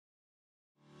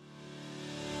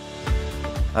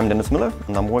I'm Dennis Miller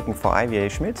and I'm working for IVA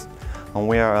Schmitz, and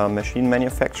we are a machine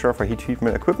manufacturer for heat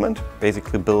treatment equipment,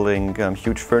 basically building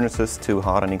huge furnaces to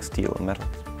hardening steel and metals.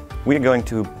 We are going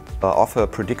to offer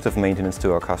predictive maintenance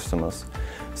to our customers.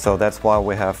 So that's why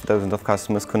we have dozens of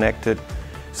customers connected,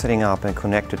 setting up a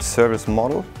connected service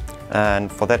model.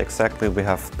 And for that exactly we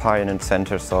have Pioneer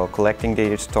Center, so collecting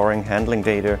data, storing, handling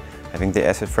data, having the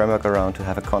asset framework around to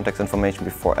have a context information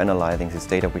before analyzing this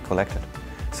data we collected.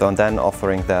 So and then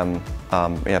offering them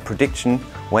prediction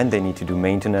when they need to do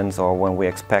maintenance or when we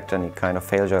expect any kind of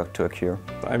failure to occur.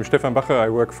 I'm Stefan Bacher, I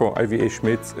work for IVA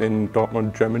Schmitz in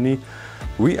Dortmund, Germany.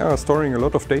 We are storing a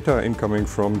lot of data incoming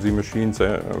from the machines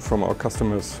from our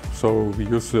customers. So we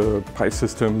use the PI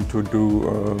system to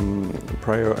do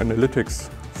prior analytics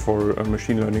for a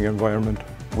machine learning environment.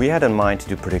 We had in mind to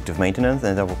do predictive maintenance,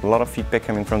 and there was a lot of feedback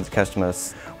coming from the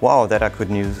customers. Wow, that I could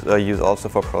use also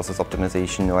for process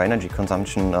optimization or energy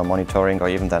consumption monitoring or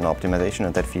even then optimization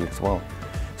in that field as well.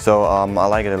 So I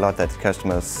like it a lot that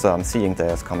customers seeing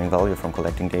there's coming value from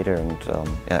collecting data and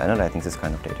analyzing this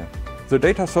kind of data. The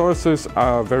data sources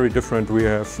are very different. We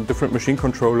have different machine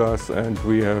controllers and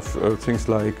we have things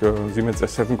like Siemens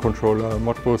S7 controller,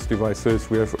 Modbus devices,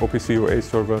 we have OPC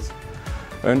servers.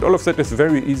 And all of that is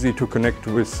very easy to connect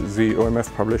with the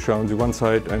OMF publisher on the one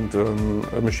side and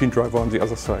a machine driver on the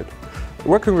other side.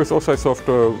 Working with OSIsoft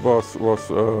was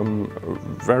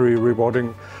very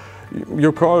rewarding.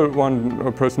 You call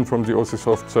one person from the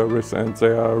OSIsoft service and they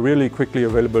are really quickly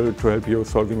available to help you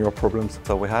solving your problems.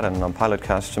 So we had a pilot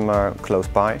customer close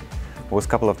by with a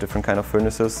couple of different kind of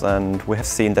furnaces, and we have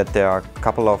seen that there are a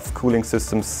couple of cooling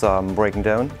systems breaking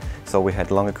down. So we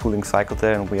had longer cooling cycle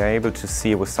there, and we are able to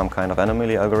see with some kind of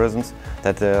anomaly algorithms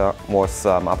that there was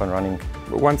up and running.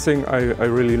 One thing I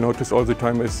really notice all the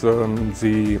time is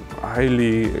the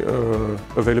highly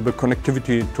available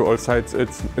connectivity to all sides.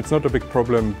 It's not a big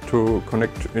problem to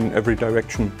connect in every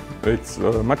direction. It's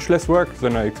much less work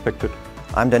than I expected.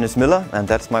 I'm Dennis Miller, and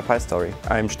that's my PI story.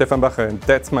 I'm Stefan Bacher, and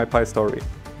that's my PI story.